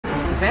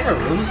that a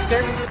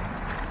rooster?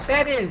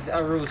 That is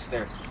a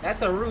rooster.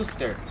 That's a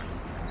rooster.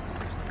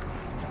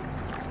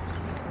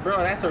 Bro,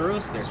 that's a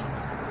rooster.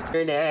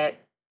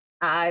 Internet,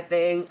 I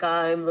think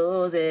I'm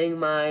losing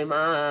my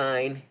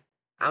mind.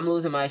 I'm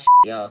losing my shit,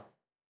 yo.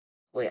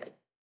 Wait,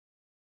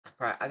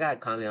 I gotta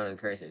calm down on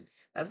cursing.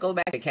 Let's go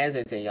back to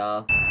Kensington,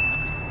 y'all.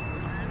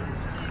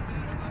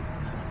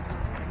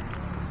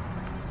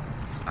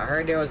 I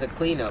heard there was a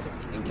cleanup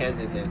in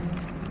Kensington.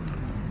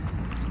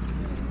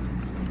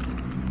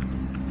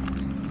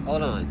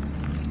 Hold on.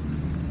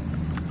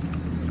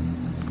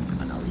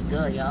 I know we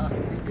good, y'all.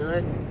 We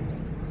good?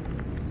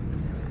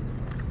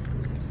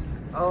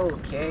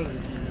 Okay.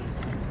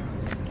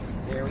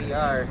 Here we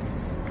are.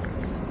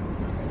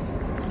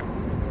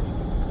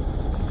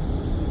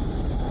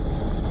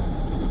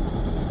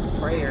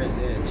 Prayers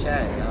in the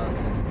chat, y'all.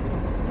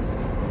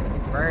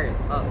 Prayers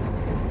up.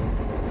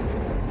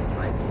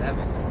 Like 7.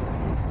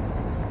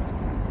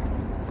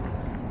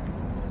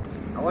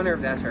 I wonder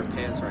if that's her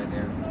pants right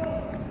there.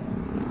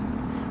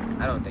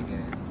 I don't think it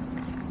is.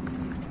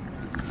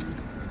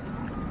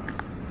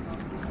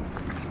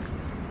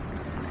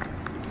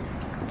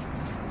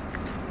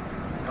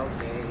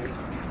 Okay.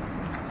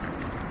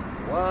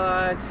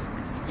 What?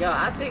 Yo,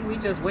 I think we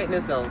just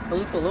witnessed a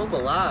Oompa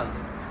Loompa live.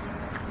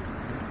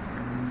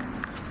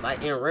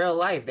 Like in real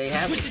life, they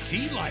have Twisted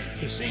Tea Light,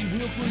 the same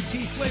real good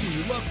tea flavor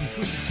you love from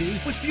Twisted Tea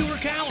with fewer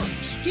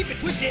calories. Keep it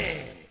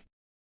twisted.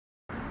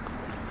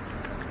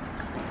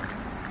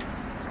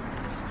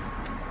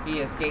 He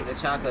escaped the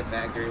chocolate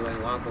factory when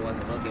Wonka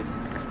wasn't looking.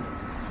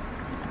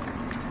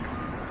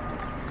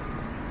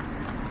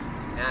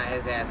 Now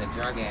his ass a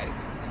drug addict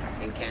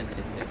in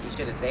Kensington. He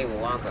should have stayed with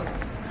Wonka.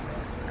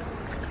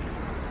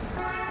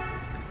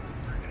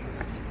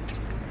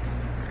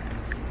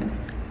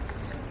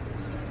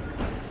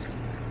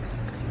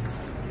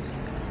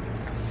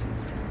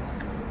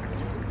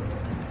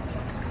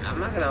 I'm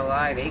not gonna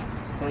lie, they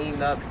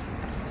cleaned up.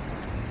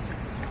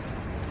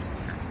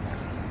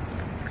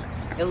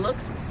 It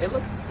looks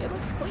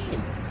clean.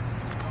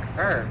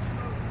 Her.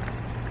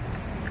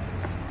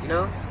 You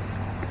know?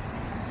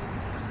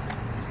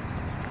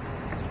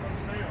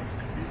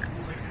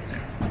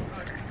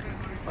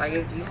 Like,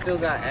 you still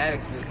got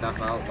addicts and stuff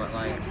out, but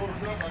like,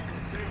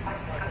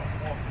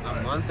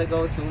 a month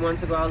ago, 2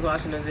 months ago, I was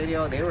watching a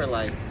video, they were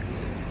like,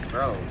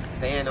 bro,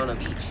 sand on a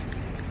beach.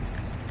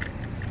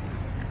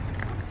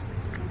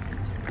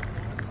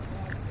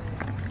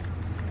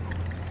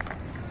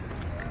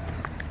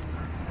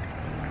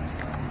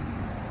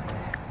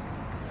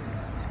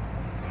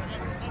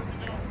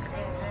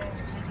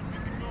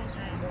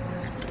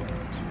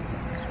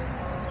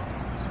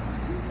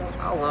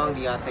 How long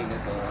do y'all think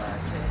this will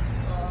last?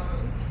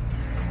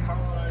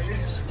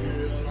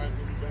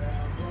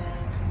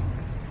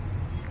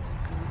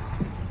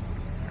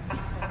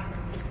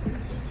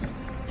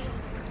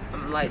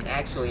 I'm like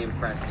actually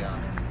impressed, y'all.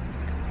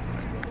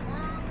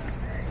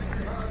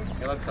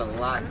 It looks a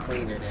lot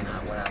cleaner than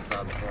what I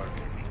saw before.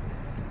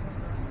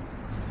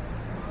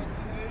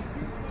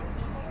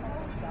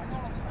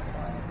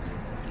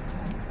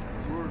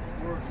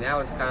 Now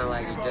it's kind of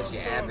like just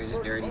your average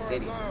dirty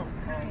city.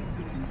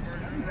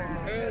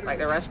 Like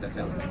the rest of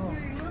Philly.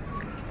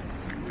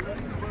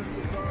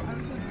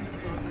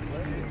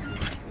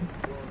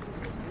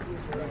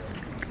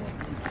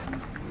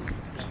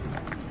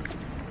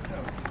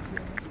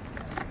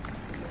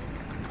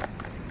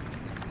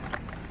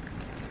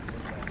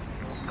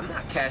 I'm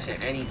not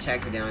cashing any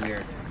checks down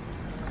here.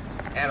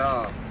 At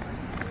all.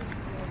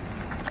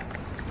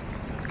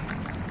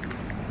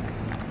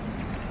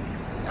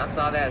 Y'all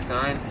saw that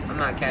sign? I'm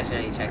not cashing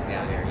any checks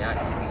down here.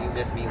 Y'all, you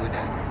missed me with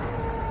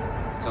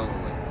that. It's over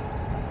with.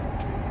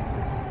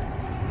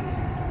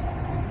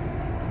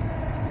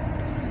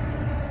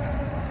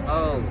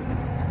 Oh.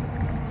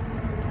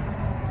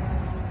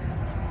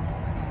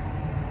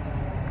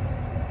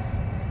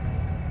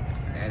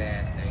 That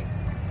ass thing.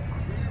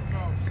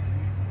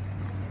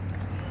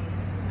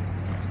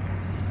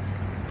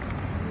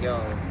 Yo.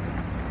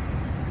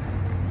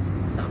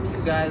 Some of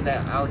you guys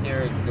that out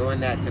here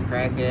doing that to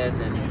crackheads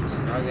and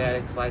drug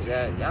addicts like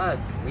that, y'all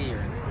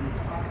weird.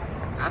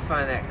 I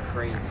find that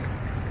crazy.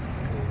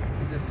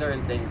 It's just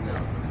certain things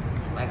now.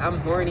 Like, I'm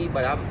horny,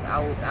 but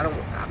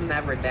I'm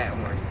never that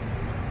horny.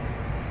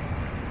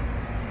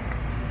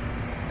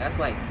 That's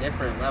like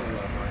different level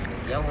of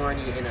horniness. You're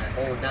horny in a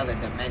whole nother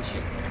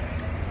dimension.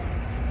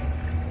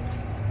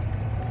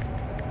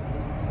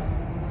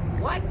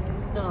 What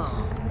the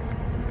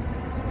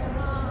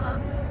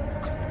fuck?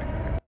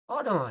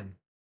 Hold on.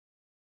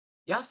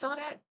 Y'all saw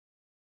that?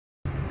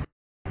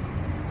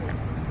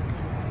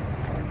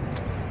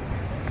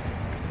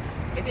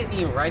 It didn't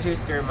even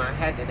register in my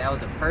head that that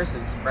was a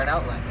person spread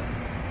out like that.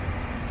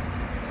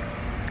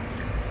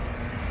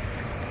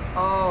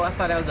 Oh, I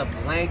thought that was a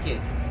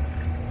blanket.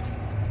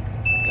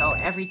 Yo,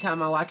 every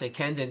time I watch a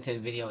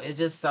Kensington video, it's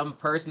just some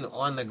person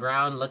on the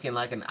ground looking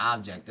like an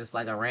object, just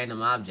like a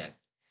random object.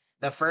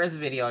 The first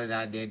video that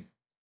I did,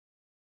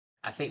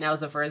 I think that was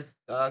the first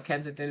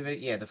Kensington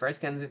video. Yeah, the first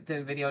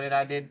Kensington video that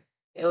I did,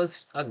 it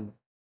was a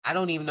I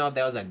don't even know if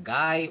that was a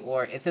guy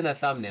or it's in the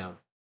thumbnail.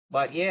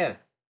 But yeah,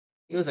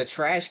 it was a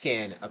trash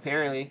can,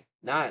 apparently.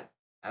 Not,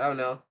 I don't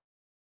know.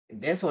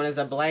 This one is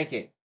a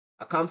blanket,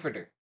 a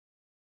comforter.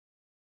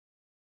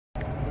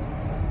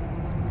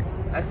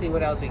 Let's see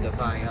what else we can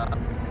find, y'all.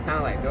 It's kind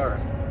of like Dora.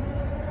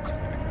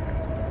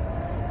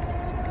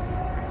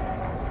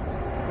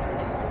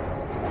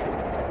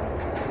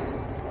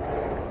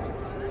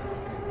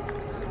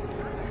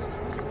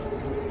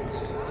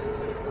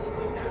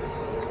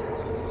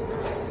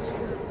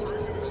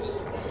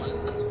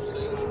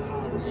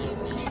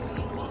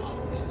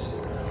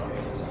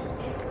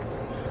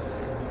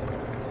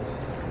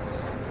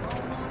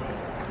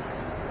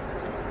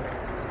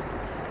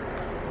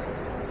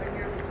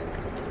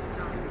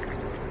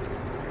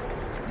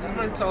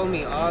 Someone told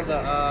me all the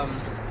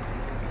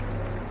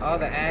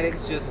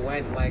addicts just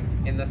went like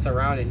in the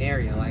surrounding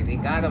area. Like they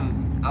got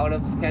them out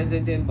of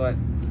Kensington, but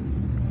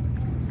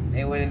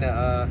they went in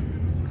the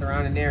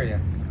surrounding area.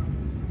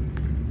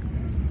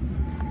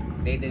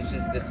 They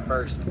just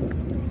dispersed.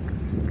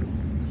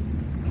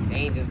 They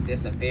ain't just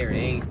disappeared. They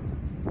ain't.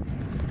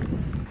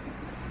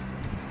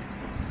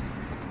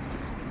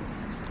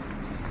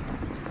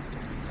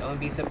 Don't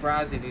be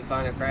surprised if you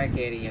find a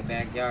crackhead in your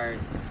backyard.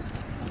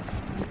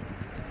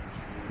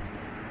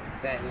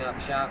 Setting up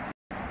shop.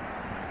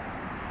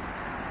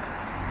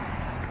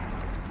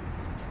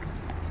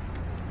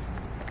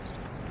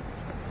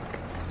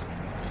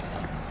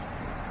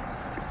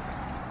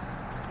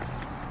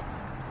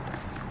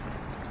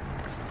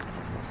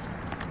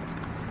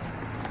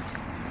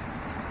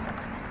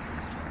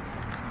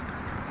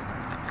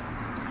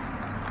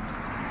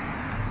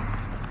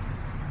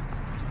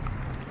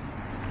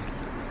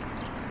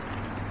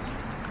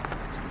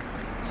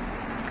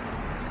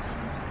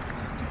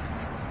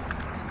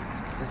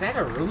 Is that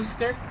a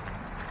rooster?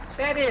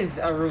 That is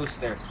a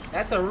rooster.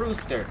 That's a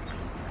rooster.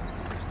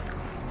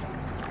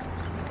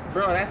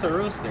 Bro, that's a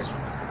rooster.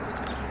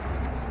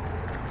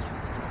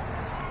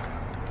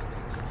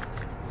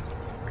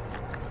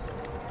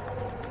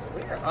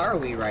 Where are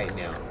we right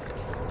now?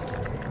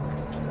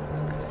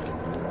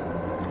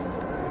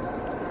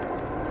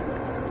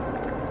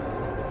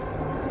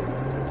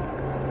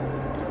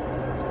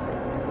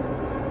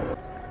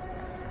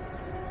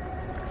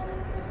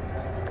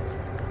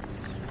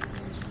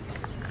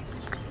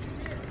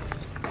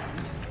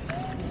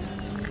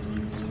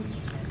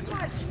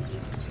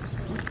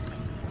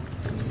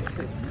 This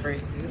is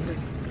crazy. This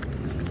is...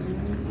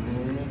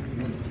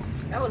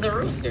 That was a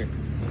rooster.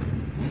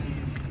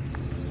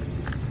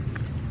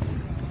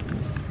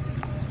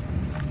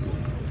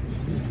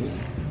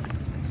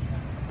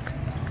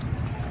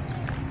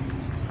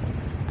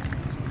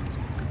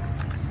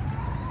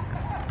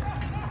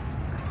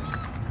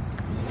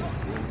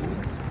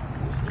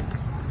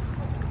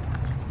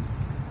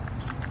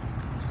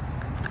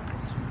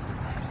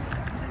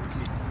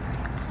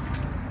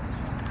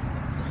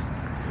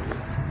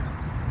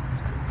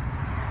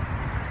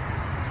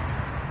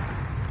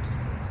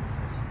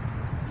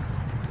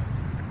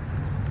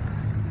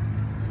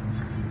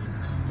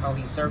 Oh,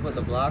 he circled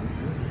the block?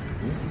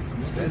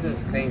 This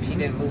is the same. She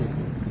didn't move.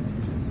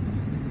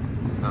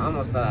 I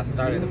almost thought I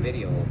started the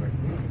video over.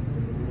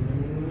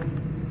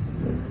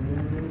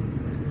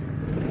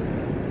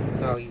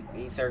 No,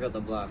 he circled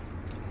the block.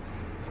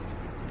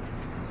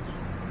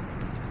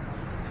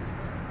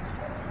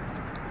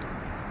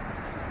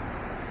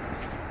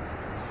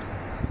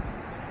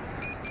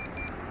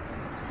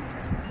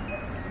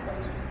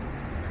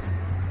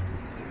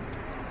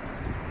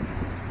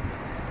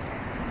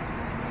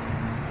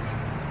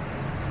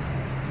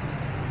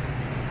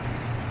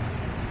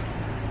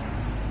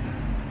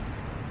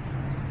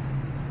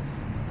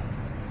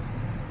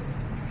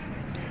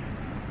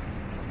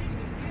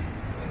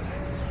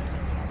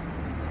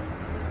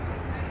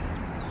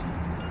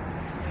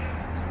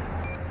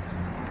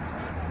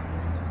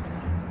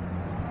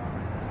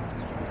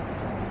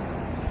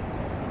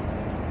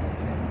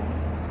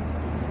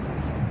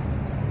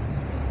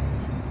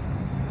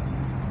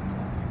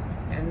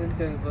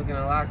 Kensington's looking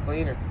a lot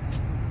cleaner.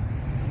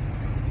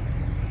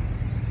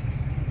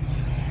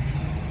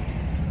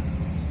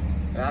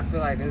 But I feel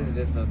like this is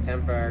just a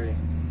temporary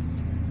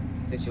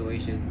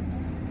situation.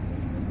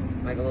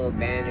 Like a little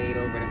band-aid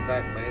over the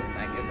cut, but it's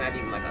not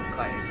even like a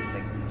cut, it's just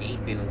a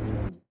gaping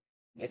wound.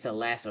 It's a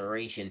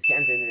laceration.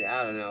 Kensington,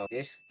 I don't know.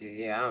 I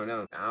don't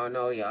know. I don't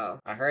know, y'all.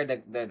 I heard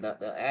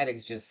the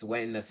addicts just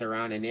went in the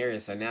surrounding area,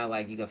 so now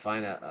like you can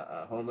find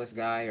a homeless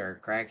guy or a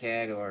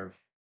crackhead or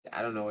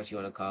I don't know what you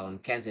want to call him,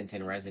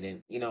 Kensington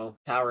resident. You know,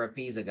 Tower of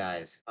Pisa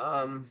guys.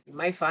 You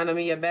might find them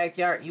in your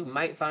backyard. You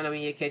might find them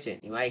in your kitchen.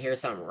 You might hear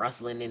something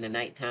rustling in the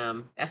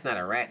nighttime. That's not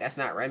a rat. That's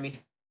not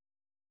Remy.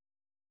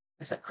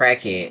 That's a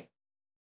crackhead.